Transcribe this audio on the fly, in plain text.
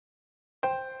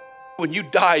when you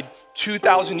died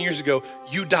 2,000 years ago,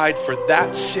 you died for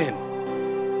that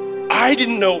sin. I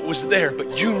didn't know it was there,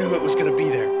 but you knew it was gonna be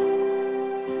there.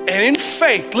 And in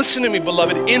faith, listen to me,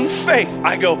 beloved, in faith,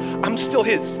 I go, I'm still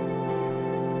his.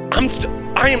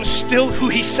 I am still who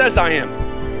he says I am.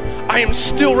 I am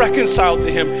still reconciled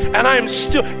to him, and I'm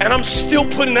still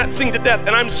putting that thing to death, and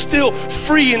I'm still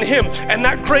free in him. And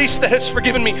that grace that has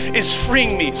forgiven me is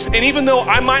freeing me. And even though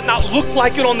I might not look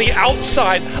like it on the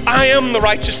outside, I am the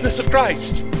righteousness of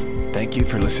Christ. Thank you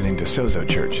for listening to Sozo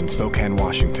Church in Spokane,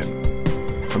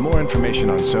 Washington. For more information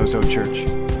on Sozo Church,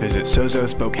 visit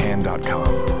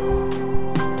sozospokane.com.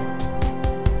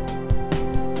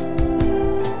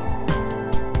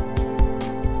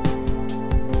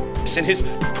 And his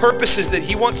purpose is that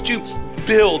he wants to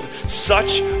build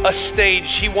such a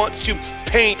stage. He wants to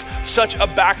paint such a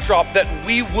backdrop that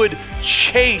we would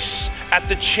chase at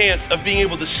the chance of being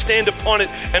able to stand upon it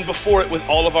and before it with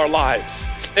all of our lives.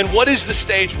 And what is the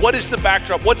stage? What is the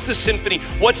backdrop? What's the symphony?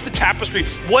 What's the tapestry?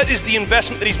 What is the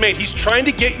investment that he's made? He's trying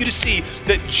to get you to see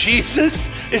that Jesus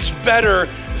is better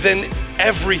than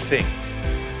everything.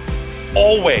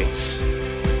 Always.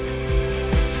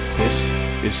 This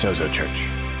is Sozo Church.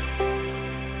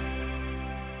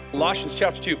 Colossians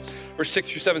chapter 2, verse 6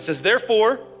 through 7 says,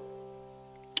 therefore,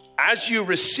 as you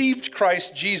received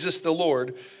Christ Jesus the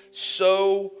Lord,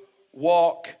 so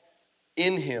walk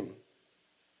in him,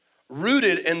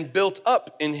 rooted and built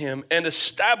up in him and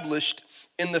established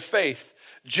in the faith,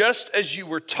 just as you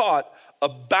were taught,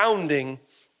 abounding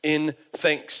in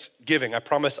thanksgiving. I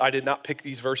promise I did not pick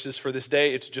these verses for this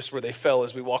day. It's just where they fell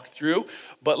as we walked through.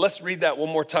 But let's read that one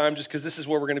more time, just because this is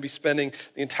where we're going to be spending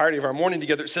the entirety of our morning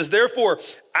together. It says, therefore,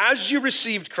 as you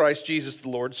received Christ Jesus the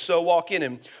Lord, so walk in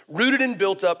him, rooted and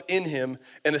built up in him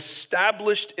and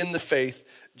established in the faith,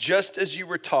 just as you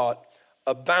were taught,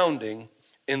 abounding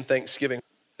in thanksgiving.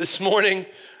 This morning,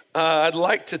 I'd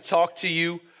like to talk to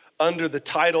you under the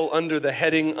title, under the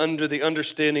heading, under the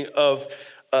understanding of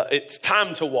it's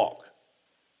time to walk.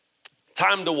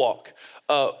 Time to walk.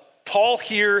 Paul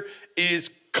here is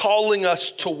calling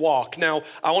us to walk. Now,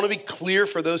 I want to be clear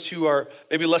for those who are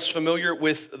maybe less familiar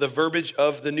with the verbiage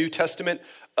of the New Testament.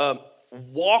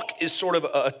 Walk is sort of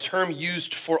a term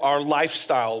used for our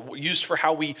lifestyle, used for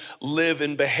how we live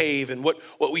and behave and what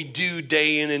we do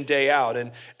day in and day out.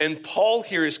 And Paul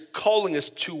here is calling us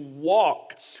to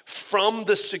walk from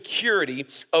the security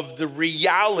of the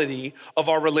reality of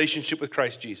our relationship with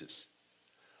Christ Jesus.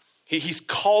 He's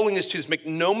calling us to this. Make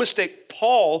no mistake,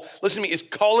 Paul, listen to me, is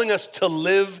calling us to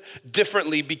live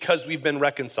differently because we've been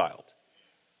reconciled.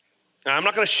 Now, I'm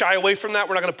not going to shy away from that.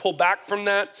 We're not going to pull back from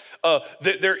that.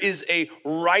 There is a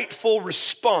rightful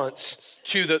response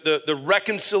to the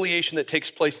reconciliation that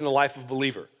takes place in the life of a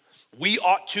believer. We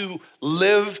ought to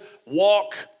live,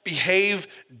 walk, behave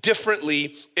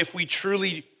differently if we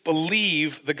truly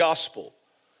believe the gospel.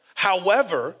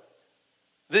 However,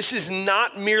 this is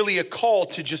not merely a call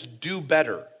to just do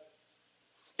better.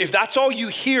 If that's all you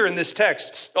hear in this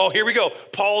text, oh, here we go.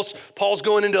 Paul's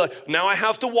going into like, now I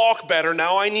have to walk better.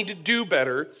 Now I need to do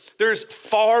better. There's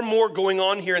far more going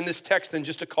on here in this text than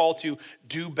just a call to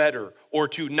do better or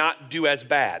to not do as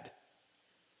bad.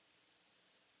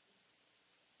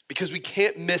 Because we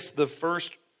can't miss the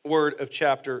first word of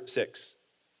chapter 6.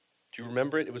 Do you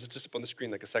remember it? It was just up on the screen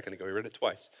like a second ago. We read it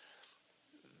twice.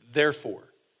 Therefore.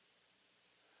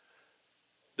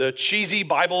 The cheesy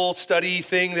Bible study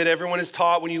thing that everyone is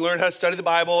taught when you learn how to study the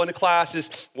Bible in a class is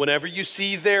whenever you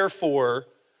see therefore,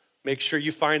 make sure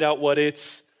you find out what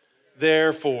it's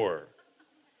there for.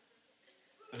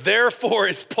 Therefore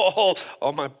is Paul.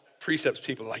 All my precepts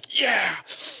people are like, yeah.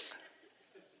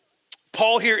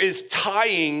 Paul here is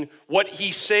tying what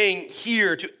he's saying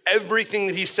here to everything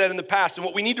that he said in the past. And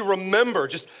what we need to remember,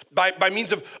 just by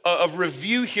means of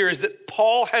review here, is that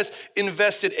Paul has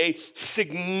invested a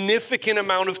significant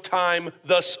amount of time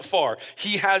thus far.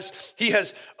 He's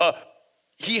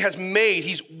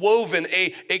woven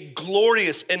a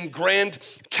glorious and grand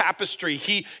tapestry.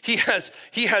 He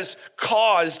has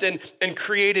caused and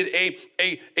created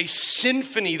a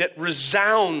symphony that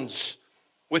resounds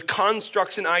with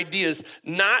constructs and ideas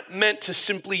not meant to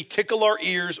simply tickle our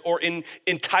ears or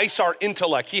entice our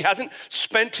intellect. He hasn't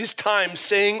spent his time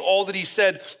saying all that he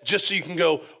said just so you can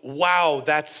go, wow,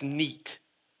 that's neat.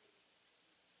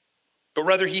 But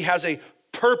rather he has a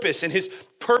purpose, and his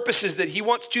purpose is that he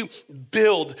wants to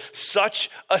build such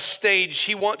a stage.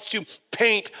 He wants to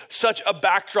paint such a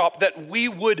backdrop that we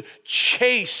would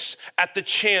chase at the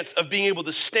chance of being able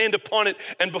to stand upon it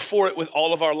and before it with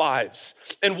all of our lives.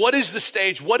 And what is the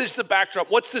stage? What is the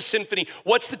backdrop? What's the symphony?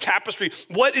 What's the tapestry?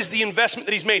 What is the investment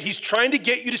that he's made? He's trying to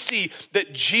get you to see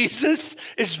that Jesus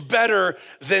is better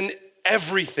than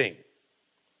everything.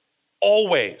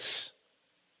 Always.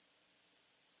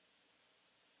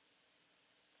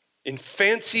 In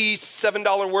fancy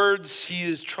 $7 words, he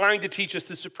is trying to teach us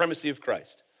the supremacy of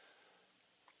Christ.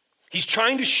 He's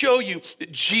trying to show you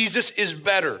that Jesus is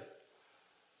better.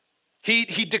 He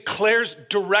declares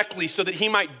directly so that he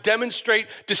might demonstrate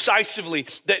decisively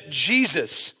that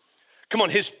Jesus, come on,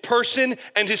 his person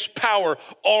and his power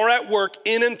are at work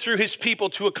in and through his people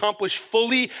to accomplish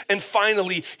fully and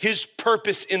finally his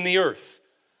purpose in the earth.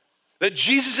 That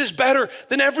Jesus is better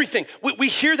than everything. We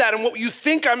hear that, and what you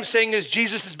think I'm saying is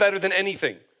Jesus is better than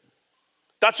anything.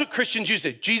 That's what Christians use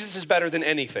it. Jesus is better than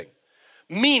anything.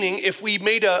 Meaning, if we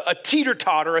made a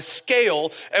teeter-totter, a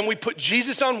scale, and we put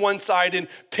Jesus on one side and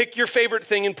pick your favorite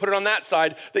thing and put it on that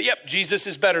side, that, yep, Jesus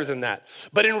is better than that.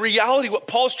 But in reality, what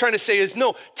Paul's trying to say is,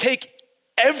 no, take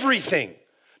everything.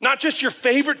 Not just your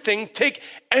favorite thing, take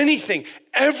anything,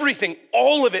 everything,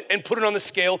 all of it, and put it on the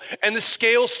scale, and the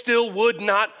scale still would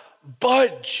not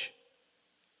budge.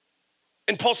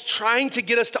 And Paul's trying to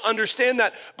get us to understand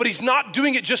that, but he's not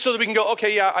doing it just so that we can go,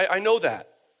 okay, yeah, I know that.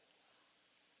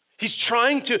 He's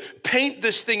trying to paint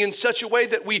this thing in such a way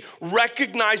that we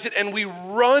recognize it and we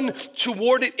run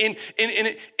toward it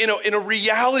in a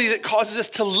reality that causes us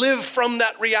to live from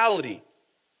that reality.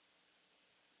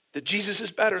 That Jesus is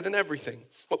better than everything.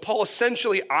 What Paul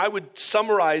essentially, I would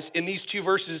summarize in these two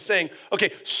verses is saying,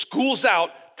 okay, school's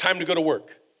out, time to go to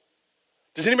work.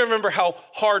 Does anybody remember how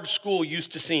hard school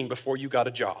used to seem before you got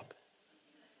a job?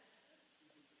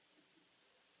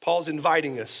 Paul's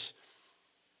inviting us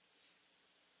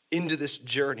into this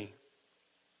journey.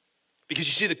 Because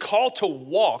you see, the call to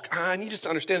walk, I need us to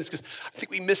understand this because I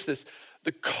think we miss this.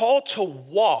 The call to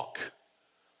walk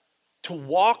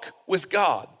with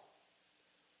God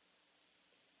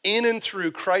in and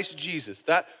through Christ Jesus,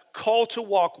 that call to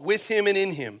walk with him and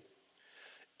in him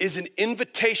is an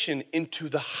invitation into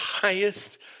the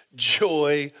highest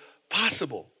joy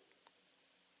possible.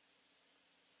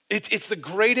 It's the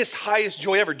greatest, highest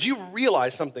joy ever. Do you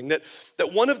realize something? That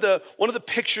one of the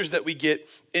pictures that we get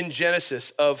in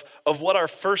Genesis of what our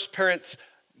first parents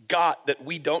got that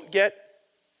we don't get,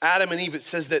 Adam and Eve, it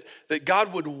says that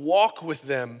God would walk with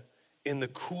them in the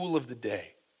cool of the day.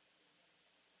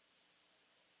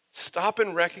 Stop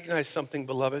and recognize something,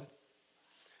 beloved.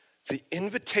 The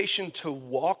invitation to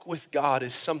walk with God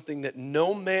is something that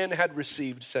no man had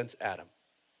received since Adam.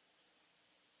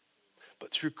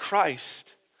 But through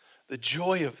Christ, the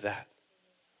joy of that,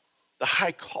 the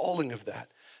high calling of that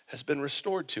has been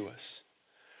restored to us.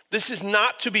 This is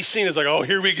not to be seen as like, oh,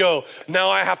 here we go.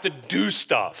 Now I have to do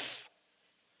stuff.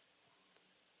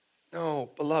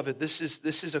 No, beloved, this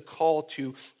is a call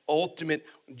to ultimate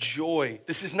joy.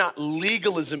 This is not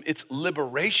legalism, it's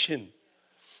liberation.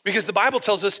 Because the Bible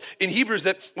tells us in Hebrews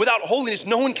that without holiness,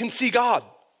 no one can see God.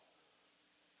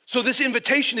 So this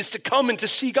invitation is to come and to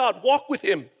see God. Walk with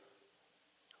him.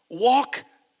 Walk.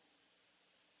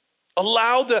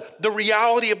 Allow the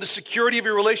reality of the security of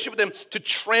your relationship with him to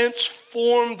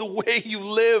transform the way you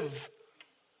live.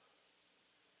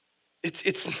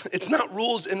 It's not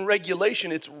rules and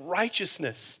regulation, it's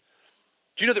righteousness.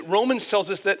 Do you know that Romans tells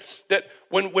us that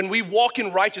when we walk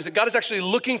in righteousness, that God is actually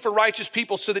looking for righteous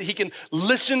people so that he can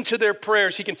listen to their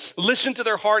prayers, he can listen to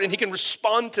their heart, and he can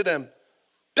respond to them.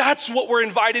 That's what we're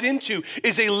invited into,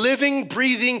 is a living,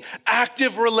 breathing,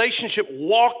 active relationship,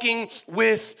 walking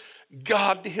with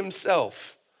God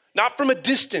himself. Not from a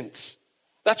distance.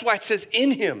 That's why it says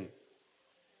in him,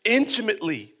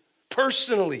 intimately,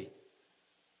 personally.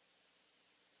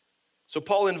 So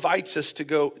Paul invites us to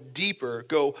go deeper,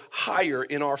 go higher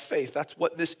in our faith. That's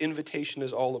what this invitation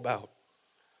is all about.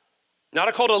 Not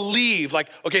a call to leave, like,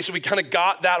 okay, so we kind of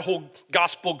got that whole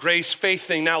gospel, grace, faith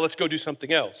thing, now let's go do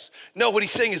something else. No, what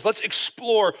he's saying is let's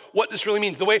explore what this really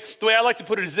means. The way I like to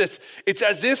put it is this. It's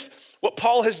as if what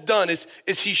Paul has done is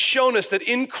he's shown us that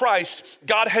in Christ,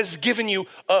 God has given you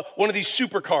one of these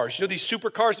supercars. You know, these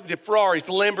supercars, the Ferraris,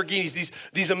 the Lamborghinis,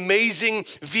 these amazing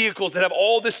vehicles that have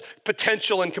all this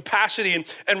potential and capacity.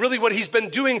 And really what he's been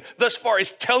doing thus far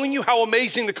is telling you how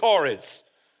amazing the car is.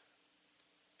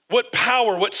 What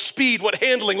power, what speed, what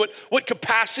handling, what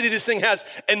capacity this thing has.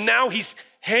 And now he's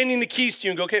handing the keys to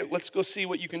you and go, okay, let's go see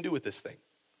what you can do with this thing.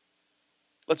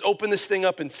 Let's open this thing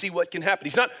up and see what can happen.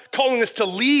 He's not calling us to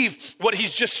leave what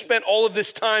he's just spent all of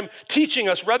this time teaching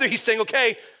us. Rather, he's saying,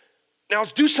 okay, now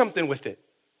let's do something with it.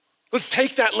 Let's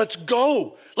take that and let's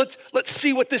go. Let's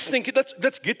see what this thing could,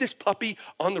 let's get this puppy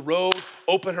on the road,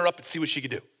 open her up and see what she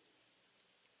can do.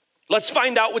 Let's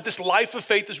find out what this life of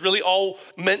faith is really all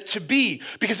meant to be.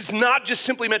 Because it's not just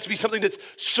simply meant to be something that's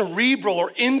cerebral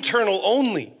or internal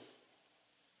only.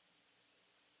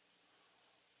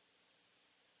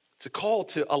 It's a call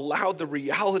to allow the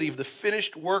reality of the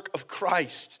finished work of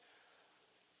Christ,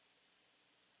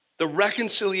 the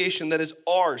reconciliation that is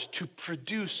ours, to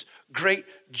produce great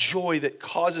joy that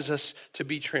causes us to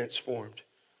be transformed.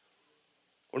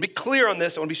 I want to be clear on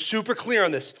this. I want to be super clear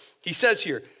on this. He says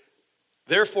here,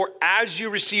 therefore, as you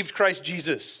received Christ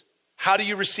Jesus, how do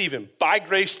you receive him? By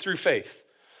grace through faith.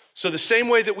 So the same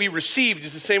way that we received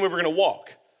is the same way we're going to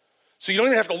walk. So you don't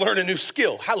even have to learn a new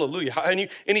skill. Hallelujah.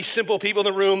 Any simple people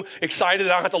in the room excited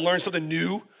that I don't have to learn something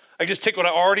new? I can just take what I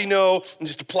already know and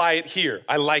just apply it here.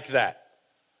 I like that.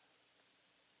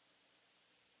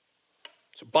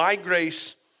 So by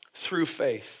grace through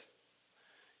faith,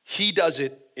 he does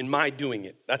it in my doing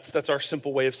it. That's our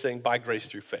simple way of saying by grace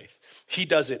through faith. He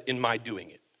does it in my doing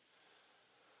it.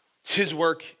 It's his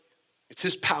work. It's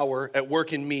his power at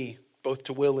work in me, both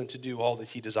to will and to do all that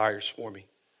he desires for me.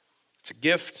 It's a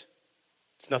gift.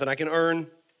 It's nothing I can earn.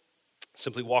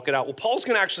 Simply walk it out. Well, Paul's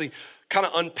going to actually kind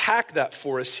of unpack that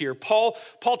for us here. Paul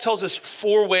tells us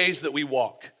 4 ways that we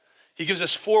walk. He gives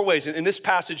us 4 ways. In this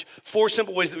passage, 4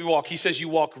 simple ways that we walk. He says you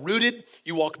walk rooted,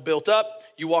 you walk built up,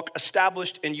 you walk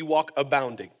established, and you walk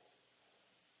abounding.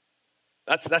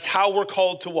 That's how we're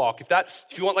called to walk.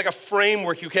 If you want like a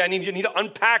framework, you need to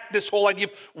unpack this whole idea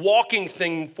of walking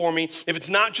thing for me. If it's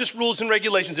not just rules and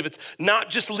regulations, if it's not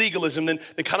just legalism, then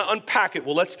kind of unpack it.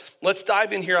 Well, let's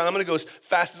dive in here. I'm going to go as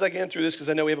fast as I can through this because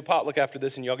I know we have a potluck after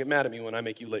this, and y'all get mad at me when I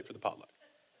make you late for the potluck.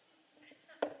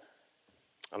 I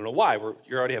don't know why.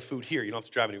 You already have food here. You don't have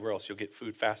to drive anywhere else. You'll get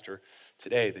food faster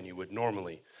today than you would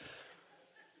normally.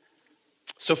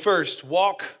 So first,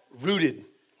 walk rooted.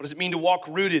 What does it mean to walk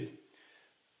rooted?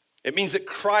 It means that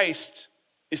Christ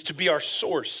is to be our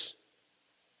source.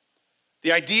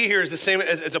 The idea here is the same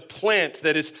as a plant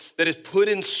that is put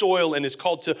in soil and is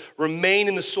called to remain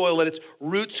in the soil, let its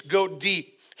roots go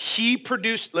deep.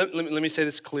 Let me say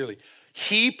this clearly.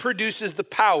 He produces the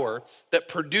power that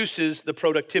produces the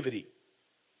productivity.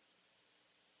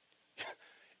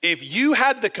 If you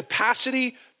had the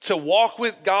capacity to walk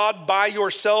with God by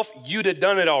yourself, you'd have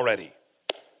done it already.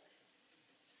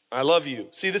 I love you.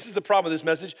 See, this is the problem with this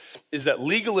message, is that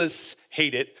legalists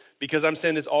hate it because I'm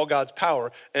saying it's all God's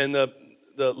power. And the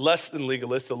less than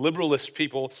legalists, the liberalist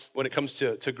people, when it comes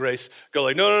to grace, go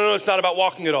like, no, it's not about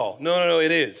walking at all. No,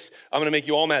 it is. I'm going to make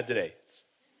you all mad today.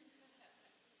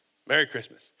 Merry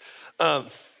Christmas.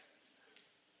 The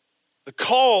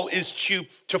call is to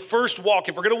first walk.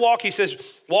 If we're going to walk, he says,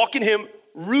 walk in him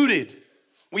rooted.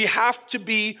 We have to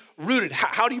be rooted.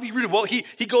 How do you be rooted? Well, he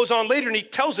goes on later and he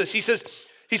tells us, he says,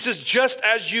 just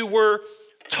as you were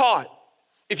taught.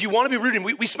 If you want to be rooted,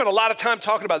 we spent a lot of time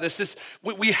talking about this.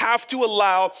 We have to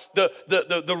allow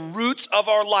the roots of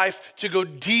our life to go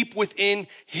deep within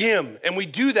him. And we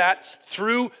do that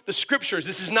through the scriptures.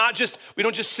 This is not just, we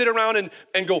don't just sit around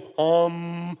and go,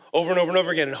 over and over and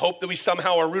over again and hope that we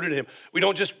somehow are rooted in him. We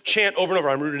don't just chant over and over,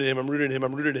 I'm rooted in him, I'm rooted in him,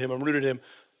 I'm rooted in him, I'm rooted in him.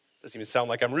 Doesn't even sound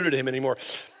like I'm rooted in him anymore.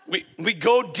 We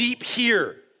go deep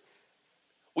here.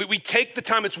 We take the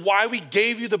time. It's why we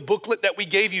gave you the booklet that we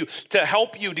gave you, to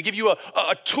help you, to give you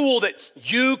a tool that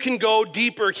you can go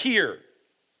deeper here.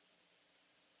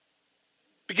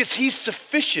 Because he's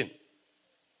sufficient.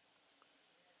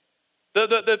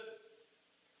 The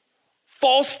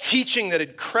false teaching that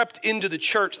had crept into the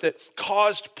church that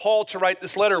caused Paul to write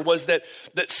this letter was that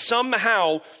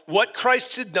somehow what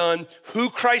Christ had done, who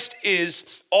Christ is,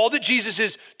 all that Jesus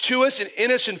is to us and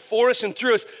in us and for us and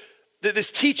through us, that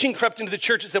this teaching crept into the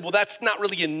church and said, well, that's not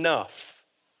really enough.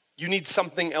 You need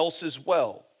something else as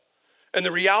well. And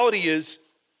the reality is,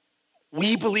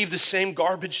 we believe the same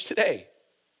garbage today.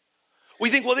 We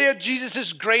think, well, yeah, Jesus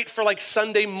is great for like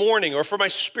Sunday morning or for my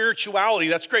spirituality.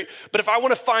 That's great. But if I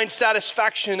want to find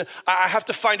satisfaction, I have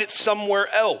to find it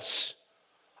somewhere else.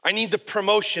 I need the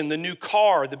promotion, the new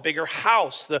car, the bigger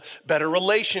house, the better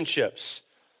relationships.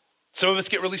 Some of us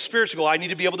get really spiritual. I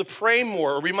need to be able to pray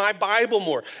more or read my Bible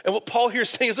more. And what Paul here is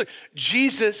saying is, look,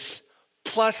 Jesus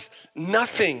plus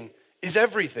nothing is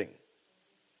everything.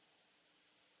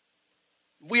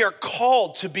 We are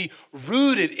called to be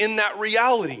rooted in that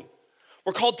reality.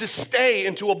 We're called to stay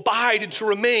and to abide and to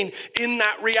remain in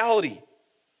that reality.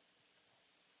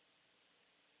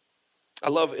 I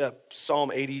love Psalm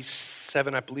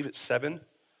 87, I believe it's 7. It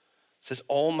says,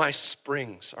 all my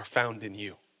springs are found in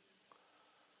you.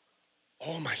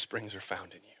 All my springs are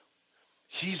found in you.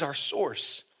 He's our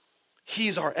source.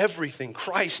 He's our everything.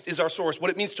 Christ is our source. What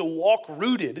it means to walk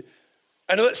rooted.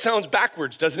 I know that sounds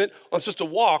backwards, doesn't it? Well, I'm supposed to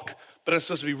walk, but I'm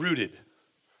supposed to be rooted.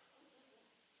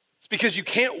 It's because you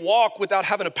can't walk without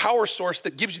having a power source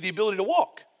that gives you the ability to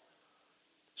walk.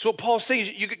 So what Paul's saying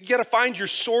is you got to find your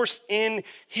source in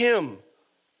him.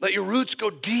 Let your roots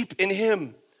go deep in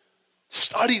him.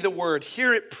 Study the word,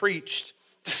 hear it preached,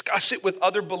 discuss it with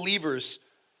other believers.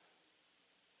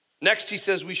 Next, he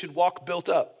says we should walk built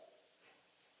up.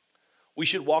 We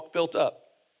should walk built up.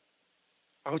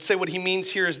 I would say what he means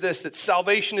here is this, that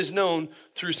salvation is known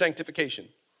through sanctification.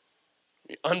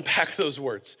 Unpack those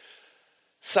words.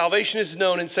 Salvation is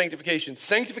known in sanctification.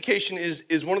 Sanctification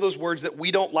is one of those words that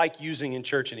we don't like using in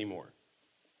church anymore.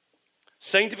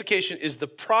 Sanctification is the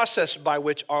process by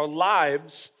which our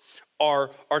lives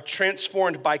are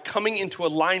transformed by coming into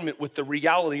alignment with the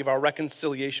reality of our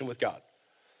reconciliation with God.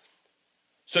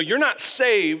 So you're not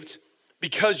saved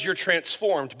because you're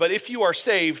transformed, but if you are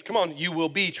saved, come on, you will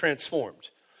be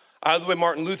transformed. The way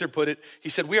Martin Luther put it, he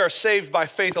said, we are saved by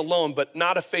faith alone, but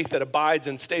not a faith that abides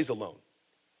and stays alone.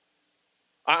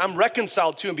 I'm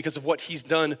reconciled to him because of what he's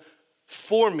done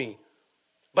for me.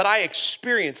 But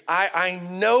I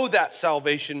know that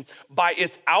salvation by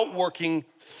its outworking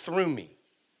through me.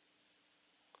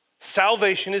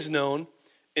 Salvation is known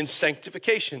in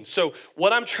sanctification. So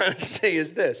what I'm trying to say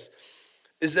is this,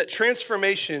 is that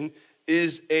transformation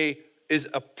is a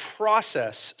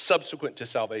process subsequent to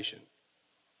salvation.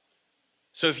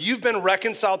 So if you've been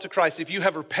reconciled to Christ, if you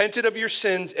have repented of your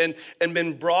sins and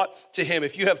been brought to him,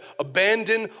 if you have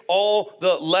abandoned all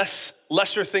the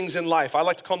lesser things in life, I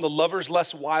like to call them the lovers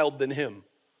less wild than him.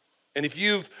 And if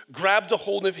you've grabbed a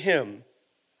hold of him,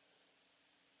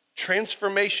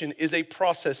 transformation is a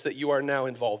process that you are now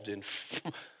involved in.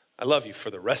 I love you for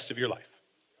the rest of your life.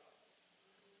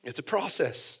 It's a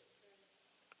process.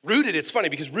 Rooted, it's funny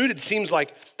because rooted seems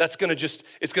like it's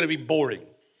gonna be boring.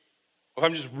 If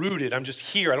I'm just rooted, I'm just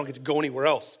here, I don't get to go anywhere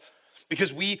else.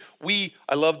 Because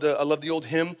I love the old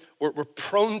hymn, we're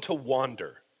prone to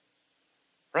wander,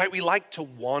 right? We like to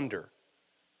wander.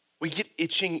 We get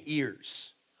itching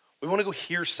ears. We wanna go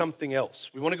hear something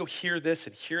else. We wanna go hear this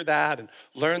and hear that and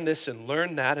learn this and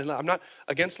learn that. And I'm not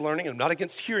against learning, I'm not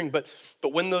against hearing, but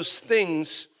when those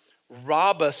things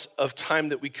rob us of time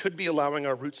that we could be allowing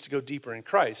our roots to go deeper in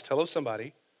Christ, hello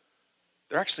somebody,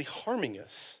 they're actually harming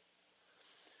us.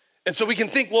 And so we can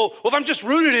think, well, if I'm just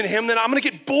rooted in him, then I'm gonna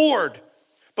get bored.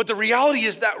 But the reality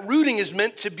is that rooting is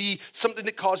meant to be something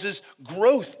that causes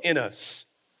growth in us.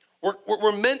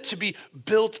 We're meant to be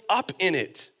built up in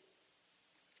it.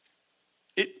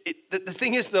 The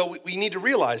thing is, though, we need to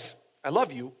realize, I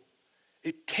love you,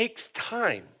 it takes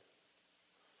time.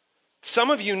 Some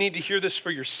of you need to hear this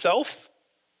for yourself,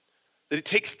 that it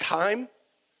takes time.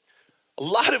 A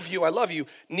lot of you, I love you,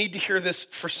 need to hear this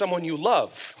for someone you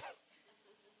love.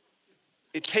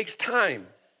 It takes time.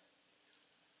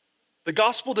 The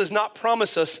gospel does not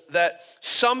promise us that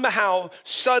somehow,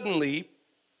 suddenly,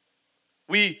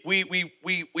 we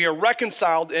are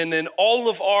reconciled and then all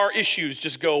of our issues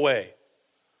just go away.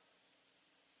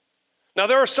 Now,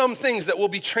 there are some things that will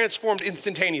be transformed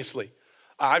instantaneously.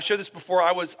 I've shared this before.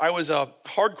 I was a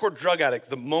hardcore drug addict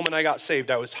the moment I got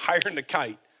saved. I was higher than a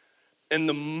kite. And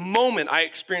the moment I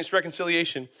experienced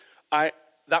reconciliation,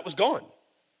 that was gone.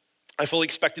 I fully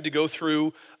expected to go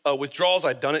through withdrawals.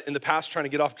 I'd done it in the past trying to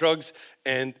get off drugs,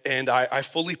 and I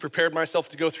fully prepared myself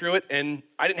to go through it, and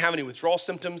I didn't have any withdrawal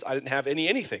symptoms. I didn't have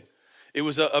anything. It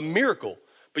was a miracle.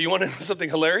 But you want to know something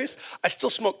hilarious? I still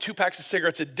smoked 2 packs of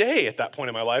cigarettes a day at that point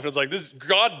in my life. And I was like,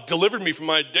 God delivered me from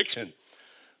my addiction.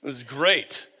 It was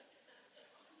great.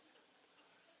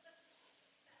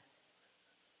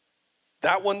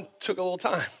 That one took a little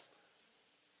time.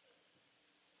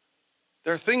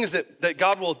 There are things that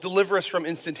God will deliver us from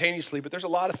instantaneously, but there's a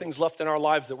lot of things left in our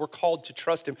lives that we're called to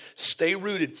trust him. Stay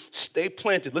rooted, stay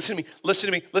planted. Listen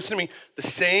to me. The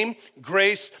same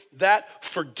grace that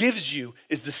forgives you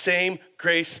is the same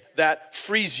grace that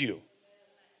frees you.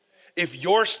 If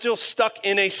you're still stuck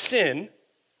in a sin,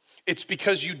 it's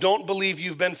because you don't believe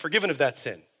you've been forgiven of that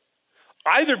sin.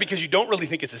 Either because you don't really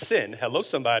think it's a sin. Hello,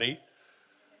 somebody.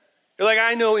 You're like,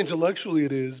 I know intellectually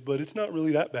it is, but it's not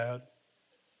really that bad.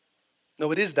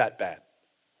 No, it is that bad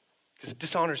because it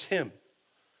dishonors him.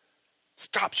 It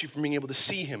stops you from being able to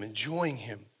see him, enjoying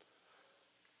him.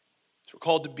 So we're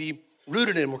called to be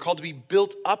rooted in him. We're called to be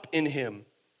built up in him.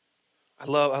 I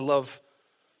love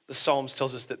the Psalms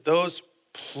tells us that those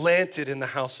planted in the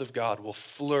house of God will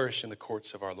flourish in the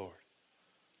courts of our Lord.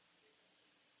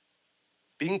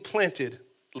 Being planted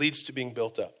leads to being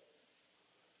built up.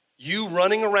 You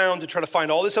running around to try to find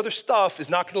all this other stuff is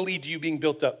not going to lead to you being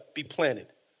built up. Be planted.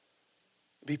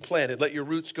 Be planted. Let your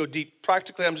roots go deep.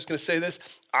 Practically, I'm just going to say this.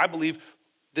 I believe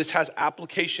this has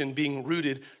application being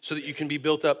rooted so that you can be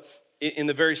built up in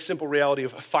the very simple reality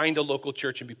of find a local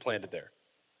church and be planted there.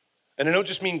 And I don't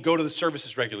just mean go to the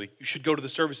services regularly. You should go to the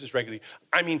services regularly.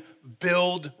 I mean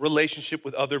build relationship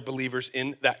with other believers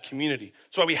in that community.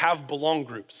 That's why we have belong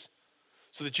groups.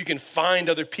 so that you can find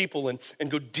other people and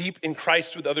go deep in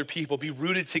Christ with other people, be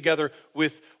rooted together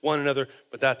with one another.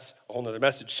 But that's a whole nother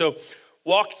message. So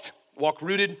walk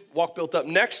rooted, walk built up.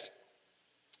 Next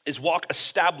is walk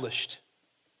established.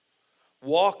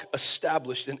 Walk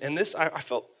established. And this, I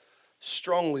felt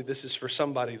strongly this is for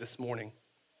somebody this morning.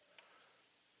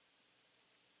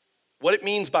 What it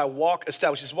means by walk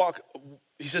established is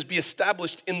he says, be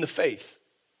established in the faith.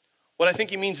 What I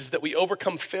think he means is that we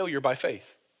overcome failure by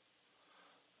faith.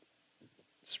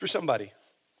 This is for somebody.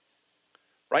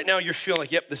 Right now you're feeling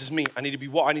like, yep, this is me. I need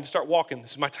to start walking.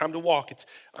 This is my time to walk.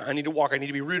 I need to walk. I need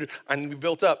to be rooted. I need to be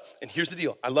built up. And here's the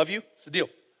deal. I love you. It's the deal.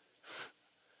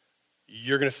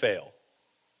 You're going to fail.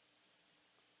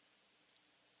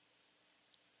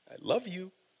 I love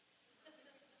you.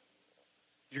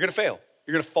 You're going to fail.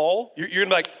 You're going to fall. You're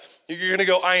going to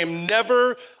go, I am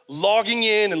never logging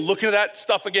in and looking at that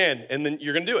stuff again. And then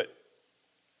you're going to do it.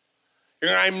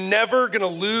 I'm never going to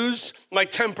lose my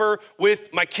temper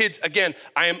with my kids again.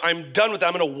 I'm done with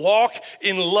that. I'm going to walk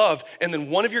in love. And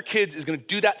then one of your kids is going to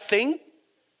do that thing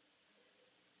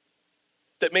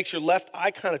that makes your left eye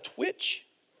kind of twitch.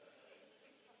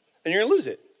 And you're going to lose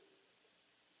it.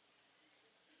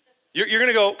 You're going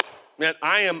to go, man,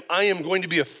 I am going to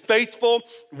be a faithful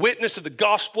witness of the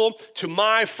gospel to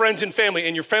my friends and family.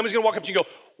 And your family's going to walk up to you and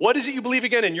go, what is it you believe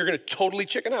again? And you're going to totally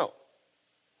chicken out.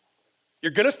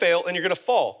 You're going to fail and you're going to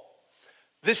fall.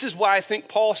 This is why I think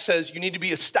Paul says you need to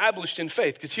be established in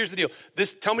faith. Because here's the deal.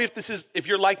 Tell me if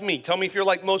you're like me. Tell me if you're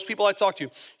like most people I talk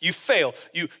to. You fail.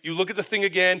 You look at the thing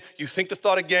again. You think the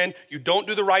thought again. You don't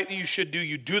do the right that you should do.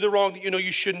 You do the wrong that you know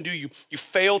you shouldn't do. You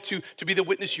fail to be the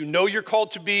witness you know you're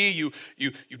called to be. You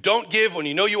don't give when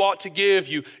you know you ought to give.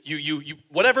 You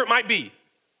whatever it might be.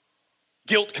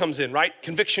 Guilt comes in, right?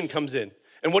 Conviction comes in.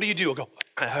 And what do? I'll go,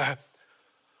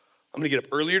 I'm going to get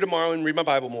up earlier tomorrow and read my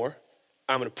Bible more.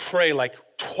 I'm going to pray like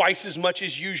twice as much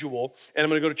as usual, and I'm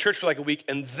going to go to church for like a week,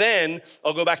 and then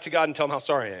I'll go back to God and tell him how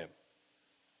sorry I am.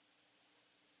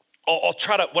 I'll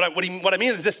try to, what I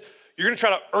mean is this, you're going to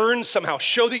try to earn somehow,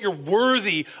 show that you're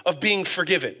worthy of being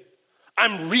forgiven.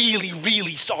 I'm really,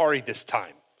 really sorry this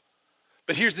time.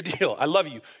 But here's the deal, I love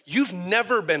you. You've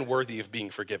never been worthy of being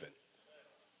forgiven.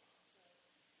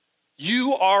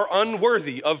 You are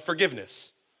unworthy of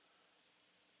forgiveness.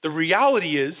 The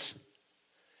reality is,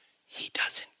 he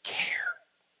doesn't care.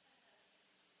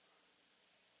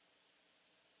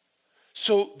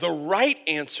 So the right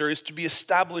answer is to be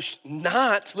established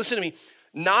listen to me,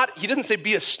 he doesn't say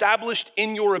be established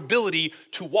in your ability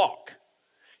to walk.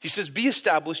 He says be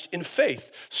established in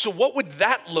faith. So what would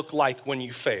that look like when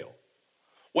you fail?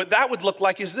 What that would look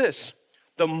like is this.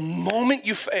 The moment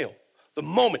you fail,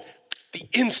 the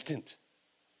instant,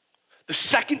 the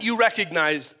second you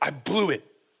recognize I blew it,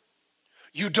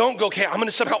 you don't go, okay, I'm going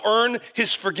to somehow earn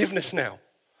his forgiveness now.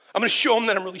 I'm going to show him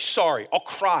that I'm really sorry. I'll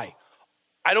cry.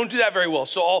 I don't do that very well,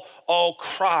 so I'll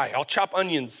cry. I'll chop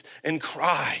onions and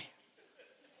cry.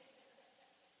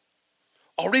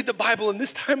 I'll read the Bible, and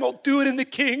this time I'll do it in the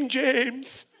King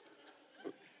James.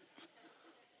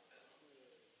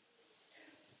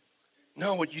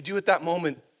 No, what you do at that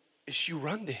moment is you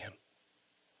run to him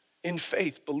in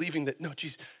faith, believing that, no,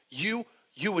 Jesus, you,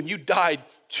 when you died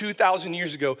 2,000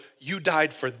 years ago, you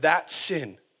died for that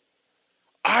sin.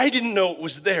 I didn't know it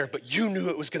was there, but you knew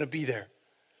it was going to be there.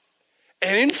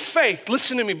 And in faith,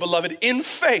 listen to me, beloved, in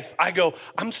faith, I go,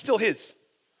 I'm still his.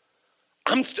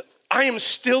 I am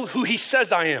still who he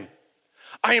says I am.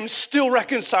 I am still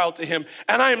reconciled to him,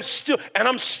 and I'm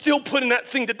still putting that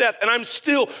thing to death, and I'm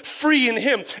still free in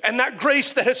him, and that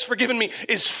grace that has forgiven me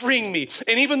is freeing me.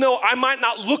 And even though I might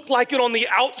not look like it on the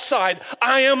outside,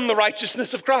 I am the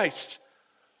righteousness of Christ.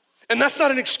 And that's not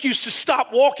an excuse to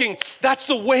stop walking. That's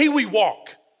the way we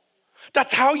walk.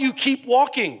 That's how you keep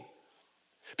walking.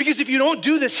 Because if you don't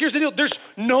do this, here's the deal, there's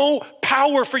no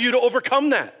power for you to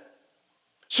overcome that.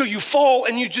 So you fall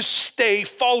and you just stay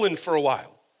fallen for a while.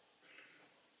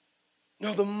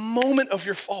 No, the moment of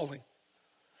your falling,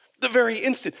 the very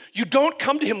instant, you don't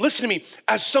come to him, listen to me,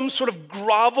 as some sort of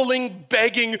groveling,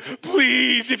 begging,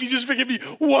 please, if you just forgive me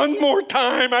one more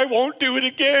time, I won't do it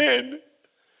again.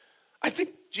 I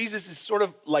think Jesus is sort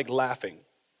of like laughing.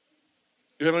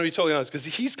 I'm going to be totally honest, because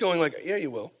he's going like, yeah, you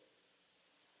will.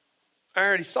 I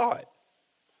already saw it.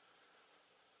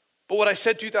 But what I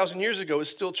said 2,000 years ago is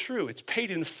still true. It's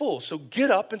paid in full, so get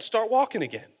up and start walking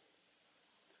again.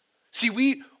 See,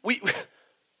 we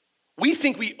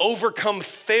think we overcome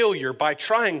failure by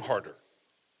trying harder.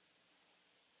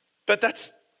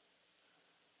 But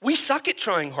we suck at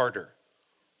trying harder.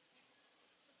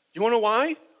 You wanna know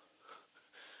why?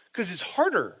 Because it's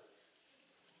harder.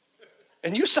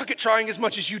 And you suck at trying as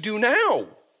much as you do now.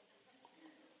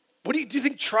 What do you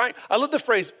think trying? I love the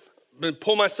phrase,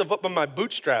 pull myself up by my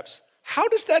bootstraps. How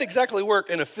does that exactly work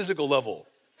in a physical level?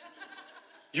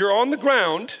 You're on the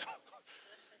ground,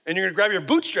 and you're gonna grab your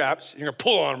bootstraps, and you're gonna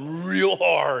pull on them real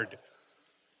hard.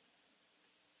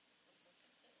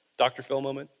 Dr. Phil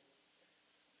moment?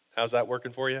 How's that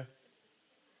working for you?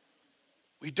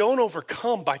 We don't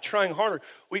overcome by trying harder.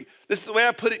 This is the way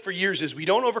I put it for years is we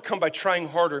don't overcome by trying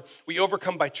harder. We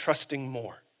overcome by trusting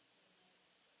more.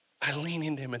 I lean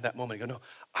into him in that moment. I go, no,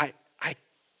 I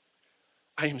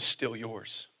am still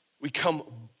yours. We come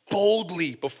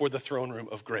boldly before the throne room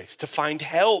of grace to find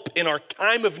help in our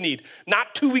time of need.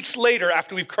 Not 2 weeks later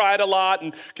after we've cried a lot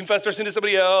and confessed our sin to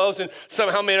somebody else and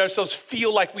somehow made ourselves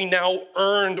feel like we now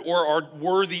earned or are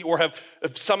worthy or have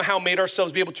somehow made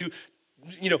ourselves be able to,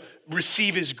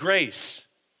 receive his grace.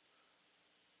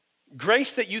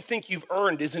 Grace that you think you've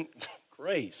earned isn't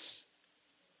grace.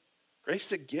 Grace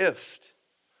is a gift.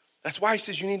 That's why he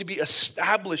says you need to be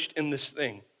established in this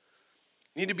thing.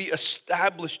 You need to be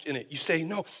established in it. You say,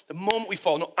 no, the moment we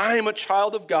fall, no, I am a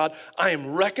child of God. I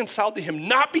am reconciled to him,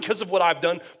 not because of what I've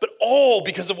done, but all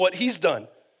because of what he's done.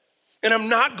 And I'm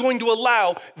not going to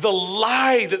allow the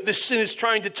lie that this sin is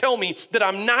trying to tell me that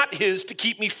I'm not his to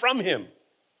keep me from him.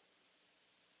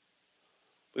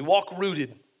 We walk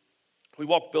rooted. We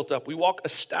walk built up. We walk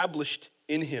established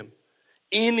in him,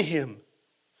 in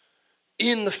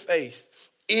the faith,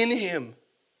 in him.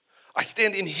 I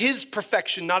stand in his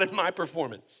perfection, not in my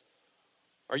performance.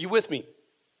 Are you with me?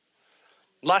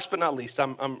 Last but not least,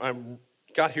 I'm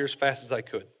got here as fast as I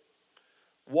could.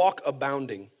 Walk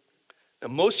abounding. Now,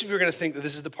 most of you are going to think that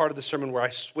this is the part of the sermon where I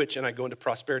switch and I go into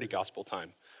prosperity gospel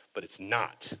time, but it's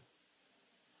not.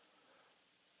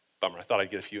 Bummer, I thought I'd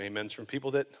get a few amens from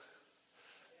people that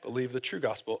believe the true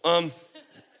gospel.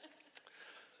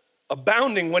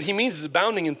 Abounding, what he means is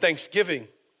abounding in thanksgiving.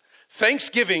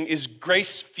 Thanksgiving is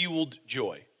grace-fueled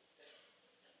joy.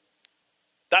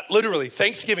 That literally,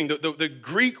 thanksgiving, the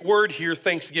Greek word here,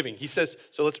 thanksgiving. He says,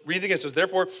 so let's read it again. It says,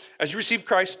 therefore, as you receive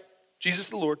Christ, Jesus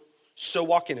the Lord, so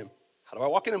walk in him. How do I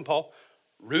walk in him, Paul?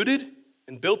 Rooted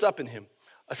and built up in him,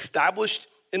 established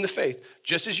in the faith,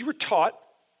 just as you were taught,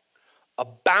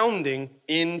 abounding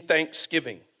in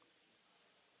thanksgiving.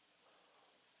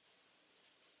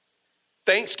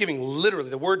 Thanksgiving, literally,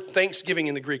 the word thanksgiving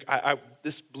in the Greek,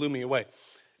 this blew me away,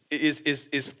 is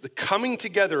the coming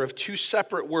together of two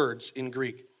separate words in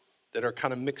Greek that are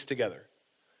kind of mixed together.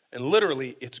 And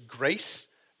literally, it's grace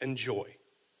and joy.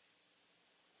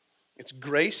 It's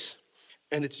grace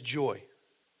and it's joy.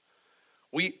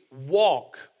 We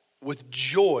walk with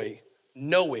joy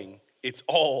knowing it's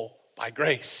all by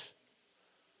grace.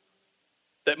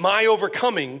 That my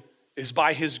overcoming is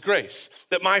by his grace.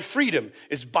 That my freedom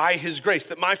is by his grace.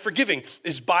 That my forgiving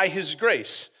is by his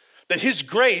grace. That his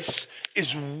grace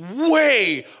is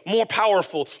way more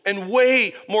powerful and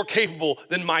way more capable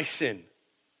than my sin.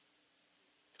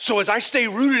 So as I stay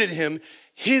rooted in him,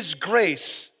 his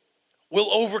grace will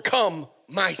overcome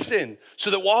my sin. So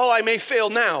that while I may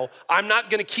fail now, I'm not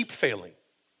going to keep failing.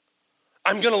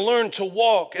 I'm going to learn to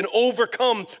walk and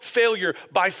overcome failure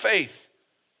by faith.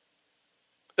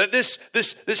 That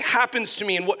this happens to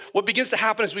me, and what begins to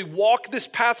happen as we walk this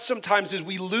path sometimes is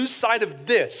we lose sight of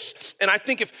this. And I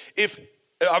think if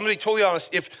I'm going to be totally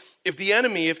honest, if the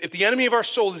enemy of our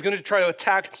soul is going to try to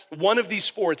attack one of these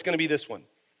four, it's going to be this one.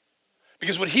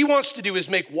 Because what he wants to do is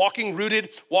make walking rooted,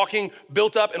 walking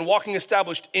built up, and walking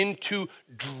established into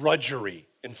drudgery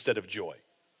instead of joy.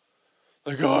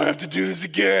 Like, oh, I have to do this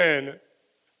again.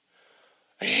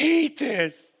 I hate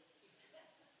this.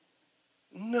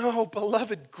 No,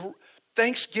 beloved,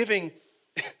 Thanksgiving,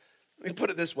 let me put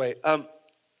it this way.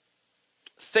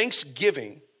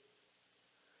 Thanksgiving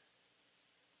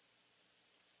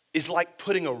is like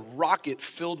putting a rocket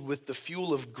filled with the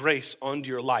fuel of grace onto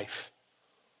your life.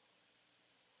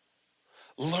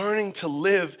 Learning to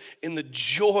live in the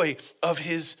joy of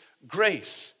his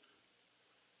grace.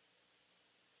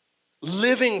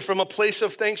 Living from a place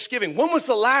of thanksgiving. When was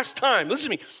the last time,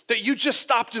 listen to me, that you just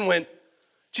stopped and went,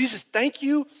 Jesus, thank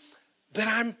you that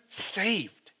I'm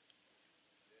saved?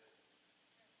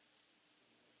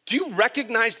 Do you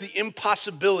recognize the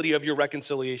impossibility of your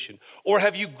reconciliation? Or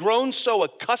have you grown so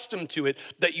accustomed to it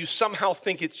that you somehow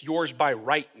think it's yours by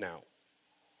right now?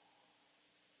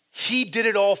 He did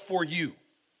it all for you.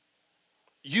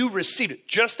 You received it.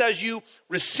 Just as you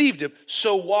received it,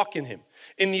 so walk in him.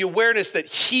 In the awareness that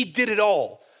he did it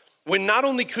all. When not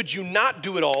only could you not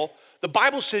do it all, the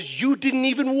Bible says you didn't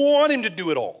even want him to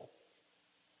do it all.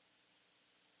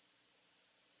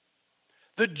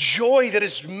 the joy that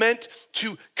is meant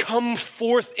to come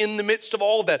forth in the midst of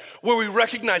all of that, where we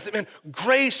recognize that, man,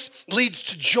 grace leads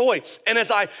to joy. And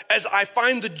as I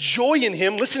find the joy in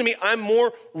him, listen to me, I'm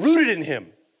more rooted in him.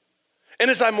 And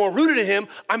as I'm more rooted in him,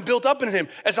 I'm built up in him.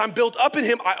 As I'm built up in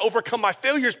him, I overcome my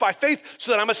failures by faith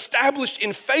so that I'm established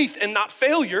in faith and not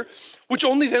failure, which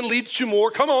only then leads to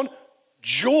more,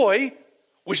 joy,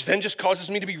 which then just causes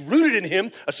me to be rooted in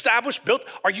him, established, built.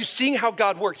 Are you seeing how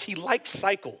God works? He likes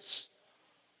cycles.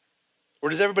 Or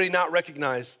does everybody not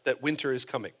recognize that winter is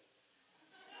coming?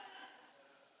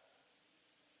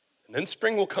 And then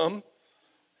spring will come,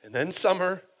 and then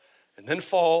summer, and then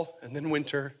fall, and then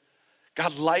winter.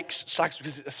 God likes cycles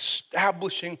because it's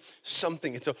establishing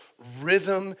something. It's a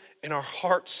rhythm in our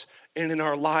hearts and in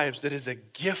our lives that is a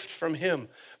gift from him.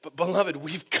 But beloved,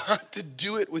 we've got to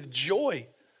do it with joy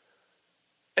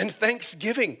and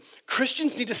thanksgiving.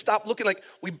 Christians need to stop looking like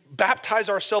we baptize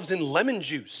ourselves in lemon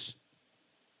juice.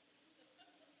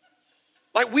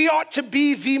 Like we ought to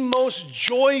be the most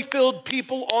joy-filled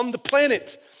people on the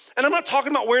planet. And I'm not talking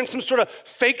about wearing some sort of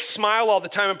fake smile all the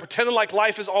time and pretending like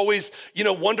life is always,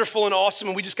 wonderful and awesome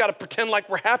and we just got to pretend like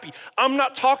we're happy. I'm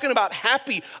not talking about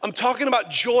happy. I'm talking about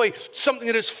joy, something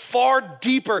that is far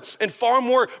deeper and far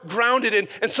more grounded in,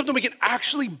 and something we can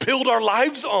actually build our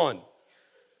lives on.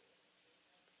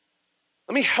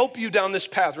 Let me help you down this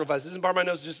path real fast. This isn't part of my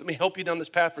notes, just let me help you down this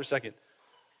path for a second.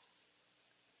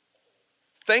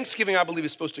 Thanksgiving, I believe,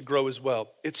 is supposed to grow as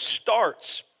well. It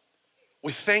starts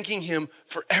with thanking him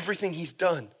for everything he's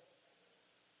done.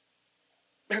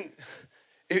 Man,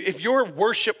 if your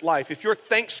worship life, if your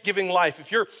thanksgiving life,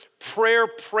 if your prayer,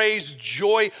 praise,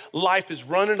 joy life is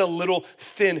running a little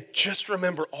thin, just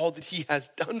remember all that he has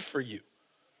done for you.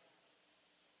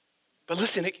 But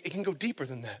listen, it can go deeper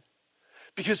than that.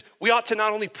 Because we ought to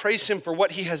not only praise him for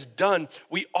what he has done,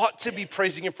 we ought to be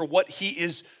praising him for what he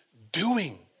is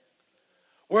doing.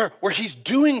 Where he's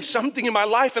doing something in my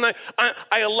life and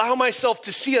I allow myself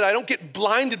to see it. I don't get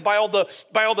blinded by all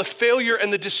the failure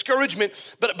and the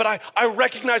discouragement, but I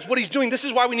recognize what he's doing. This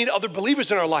is why we need other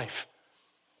believers in our life.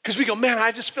 Because we go, man,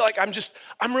 I just feel like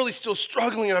I'm really still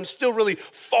struggling and I'm still really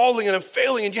falling and I'm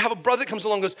failing. And you have a brother that comes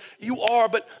along and goes, you are,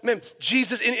 but man,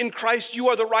 Jesus, in Christ, you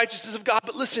are the righteousness of God.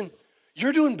 But listen,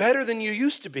 you're doing better than you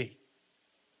used to be.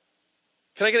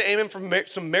 Can I get an amen from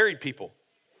some married people?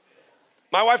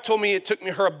 My wife told me it took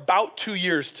her about 2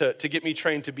 years to get me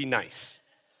trained to be nice.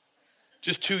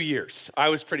 Just 2 years. I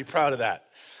was pretty proud of that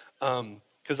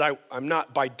because I'm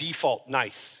not by default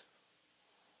nice.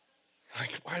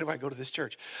 Like, why do I go to this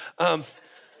church? Her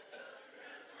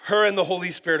and the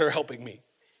Holy Spirit are helping me.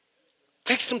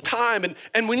 Take some time,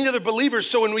 and we need other believers.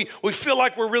 So when we feel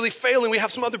like we're really failing, we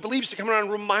have some other believers to come around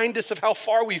and remind us of how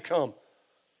far we've come.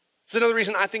 It's another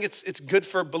reason I think it's good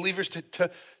for believers to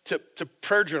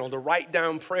prayer journal, to write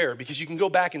down prayer, because you can go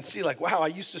back and see like, wow, I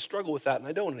used to struggle with that and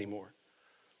I don't anymore.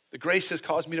 The grace has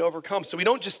caused me to overcome. So we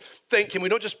don't just thank him, we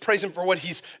don't just praise him for what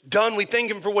he's done, we thank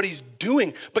him for what he's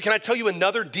doing. But can I tell you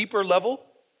another deeper level?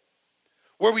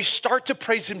 Where we start to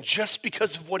praise him just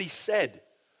because of what he said.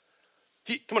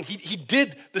 He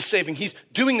did the saving. He's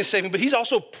doing the saving, but he's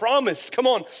also promised,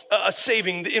 a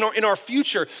saving in our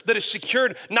future that is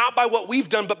secured not by what we've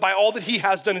done, but by all that he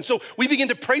has done. And so we begin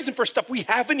to praise him for stuff we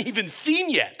haven't even seen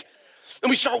yet.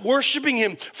 And we start worshiping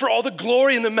him for all the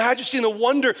glory and the majesty and the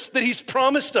wonder that he's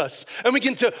promised us. And we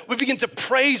begin to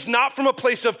praise not from a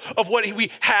place of what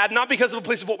we had, not because of a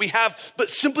place of what we have,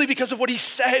 but simply because of what he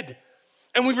said.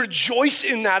 And we rejoice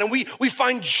in that, and we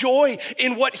find joy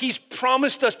in what he's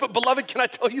promised us. But beloved, can I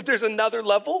tell you there's another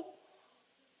level?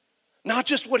 Not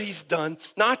just what he's done,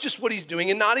 not just what he's doing,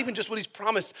 and not even just what he's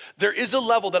promised. There is a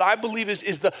level that I believe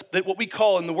is the what we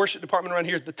call in the worship department around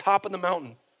here is the top of the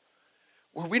mountain,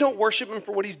 where we don't worship him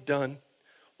for what he's done,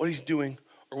 what he's doing,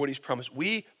 or what he's promised.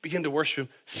 We begin to worship him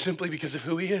simply because of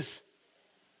who he is.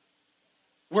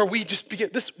 Where we just begin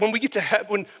this when we get to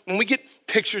heaven, when we get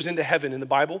pictures into heaven in the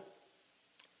Bible.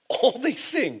 All they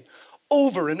sing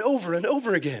over and over and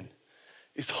over again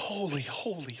is holy,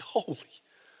 holy, holy.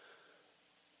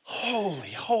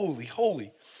 Holy, holy,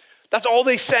 holy. That's all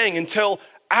they sang until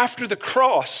after the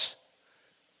cross.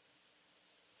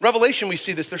 Revelation, we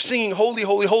see this. They're singing holy,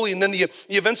 holy, holy. And then the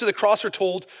events of the cross are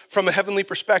told from a heavenly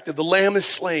perspective. The Lamb is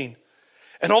slain.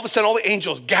 And all of a sudden, all the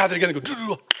angels gather together and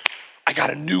go, I got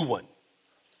a new one.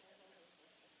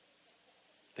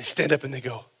 They stand up and they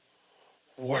go,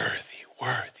 worthy,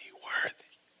 worthy, worthy.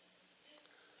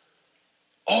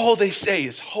 All they say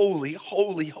is holy,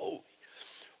 holy, holy.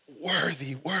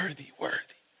 Worthy, worthy, worthy.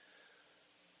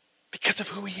 Because of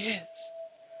who he is.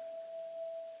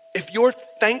 If your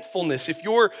thankfulness, if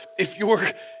your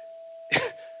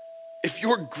if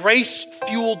your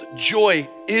grace-fueled joy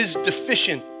is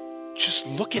deficient, just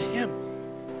look at him.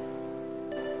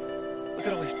 Look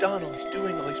at all he's done, all he's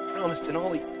doing, all he's promised, and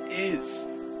all he is.